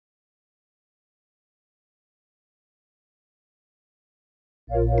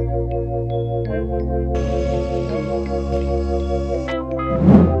Poetry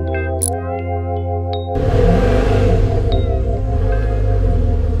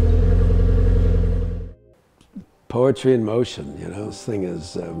in motion, you know, this thing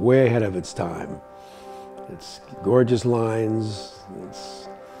is way ahead of its time. It's gorgeous lines.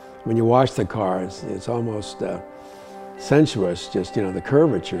 When you watch the car, it's almost sensuous, just, you know, the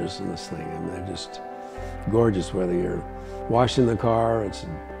curvatures in this thing. I mean, they're just gorgeous, whether you're washing the car, it's a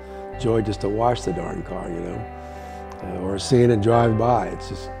joy just to wash the darn car, you know, or seeing it drive by. It's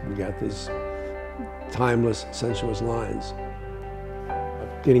just, you got these timeless, sensuous lines.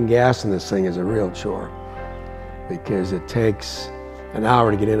 Getting gas in this thing is a real chore, because it takes an hour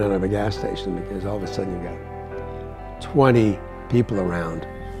to get in and out of a gas station, because all of a sudden you've got 20 people around.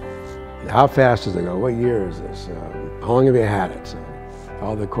 How fast does it go? What year is this? How long have you had it? So,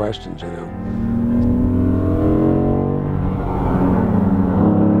 all the questions, you know.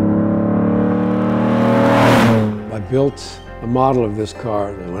 I built a model of this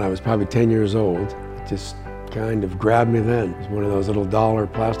car when I was probably 10 years old. It just kind of grabbed me then. It was one of those little dollar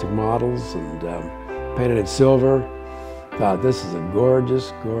plastic models, and painted it silver. Thought, this is a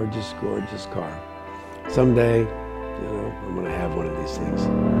gorgeous, gorgeous, gorgeous car. Someday, you know, I'm going to have one of these things.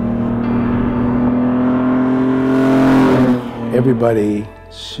 Everybody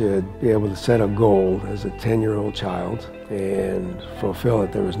should be able to set a goal as a 10-year-old child and fulfill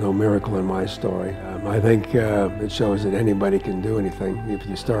it. There was no miracle in my story. I think it shows that anybody can do anything if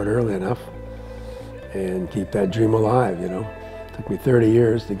you start early enough and keep that dream alive, you know. It took me 30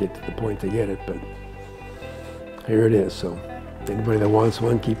 years to get to the point to get it, but here it is. So anybody that wants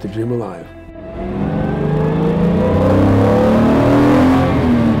one, keep the dream alive.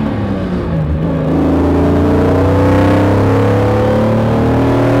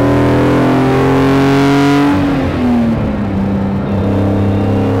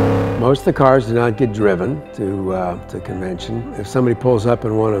 Most of the cars do not get driven to convention. If somebody pulls up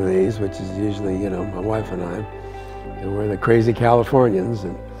in one of these, which is usually, you know, my wife and I, and we're the crazy Californians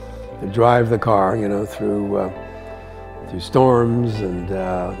and drive the car, you know, through storms, and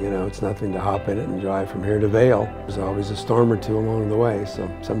you know, it's nothing to hop in it and drive from here to Vail. There's always a storm or two along the way,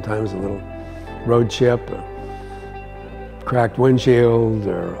 so sometimes a little road chip, a cracked windshield,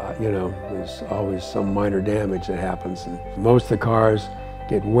 or you know, there's always some minor damage that happens. And most of the cars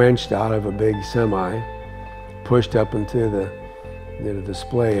get winched out of a big semi, pushed up into the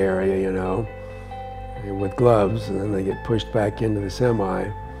display area, you know, and with gloves, and then they get pushed back into the semi.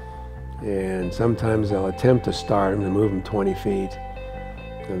 And sometimes they'll attempt to start them, to move them 20 feet,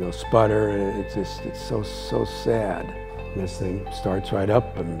 and they'll sputter, and it's so sad. And this thing starts right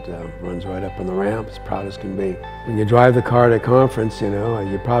up and runs right up on the ramp, as proud as can be. When you drive the car to a conference, you know,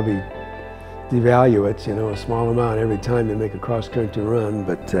 you probably devalue it, you know, a small amount every time you make a cross-country run,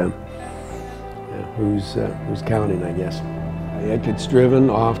 but yeah, who's counting, I guess. It gets driven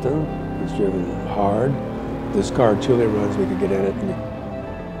often, it's driven hard. This car truly runs, we could get in it and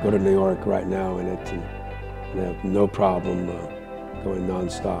go to New York right now in it and have no problem going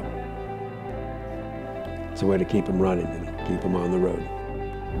non-stop. It's a way to keep them running, you know, keep them on the road.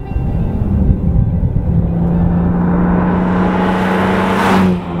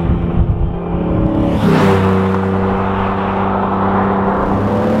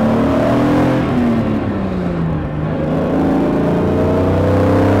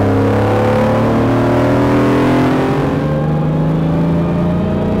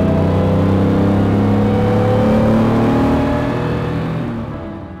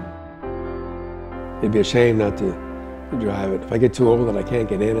 It'd be a shame not to drive it. If I get too old and I can't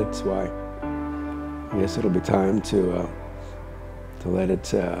get in it, why, I guess it'll be time to let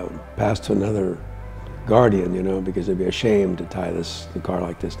it pass to another guardian, you know, because it'd be a shame to tie the car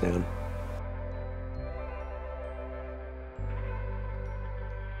like this down.